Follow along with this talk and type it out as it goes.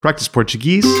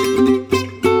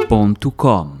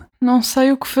practiceportuguese.com. Não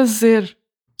sei o que fazer.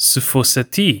 Se fosse a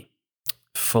ti,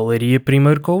 falaria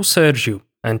primeiro com o Sérgio,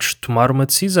 antes de tomar uma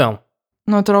decisão.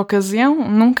 Noutra ocasião,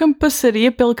 nunca me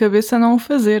passaria pela cabeça não o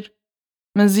fazer.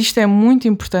 Mas isto é muito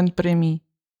importante para mim.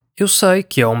 Eu sei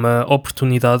que é uma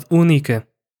oportunidade única,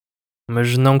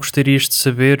 mas não gostarias de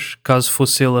saber caso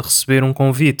fosse ele a receber um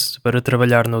convite para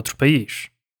trabalhar noutro país.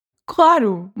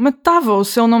 Claro, matava-o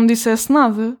se ele não me dissesse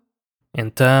nada.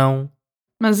 Então,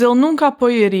 Mas ele nunca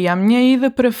apoiaria a minha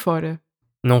ida para fora.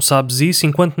 não sabes isso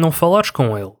enquanto não falares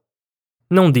com ele.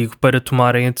 Não digo para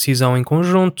tomarem a decisão em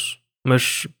conjunto,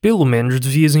 mas pelo menos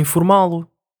devias informá-lo.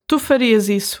 Tu farias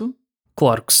isso?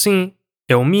 Claro que sim,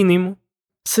 é o mínimo.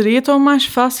 Seria tão mais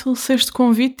fácil se este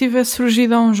convite tivesse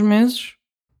surgido há uns meses?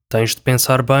 Tens de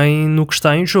pensar bem no que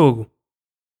está em jogo,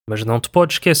 mas não te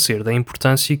podes esquecer da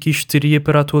importância que isto teria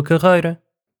para a tua carreira.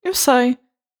 Eu sei.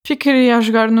 Ficaria a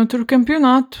jogar noutro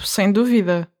campeonato, sem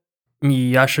dúvida.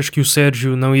 E achas que o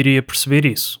Sérgio não iria perceber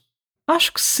isso?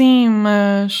 Acho que sim,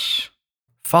 mas...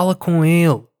 Fala com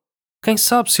ele. Quem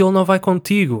sabe se ele não vai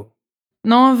contigo?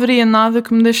 não haveria nada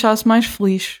que me deixasse mais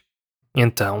feliz.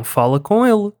 Então fala com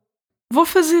ele. Vou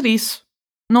fazer isso.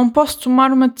 Não posso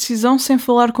tomar uma decisão sem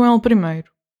falar com ele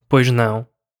primeiro. Pois não.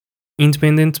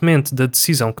 Independentemente da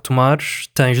decisão que tomares,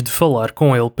 tens de falar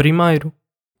com ele primeiro.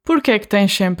 Por que é que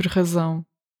tens sempre razão?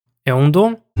 É um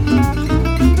dom.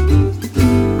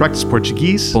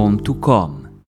 practiceportuguese.com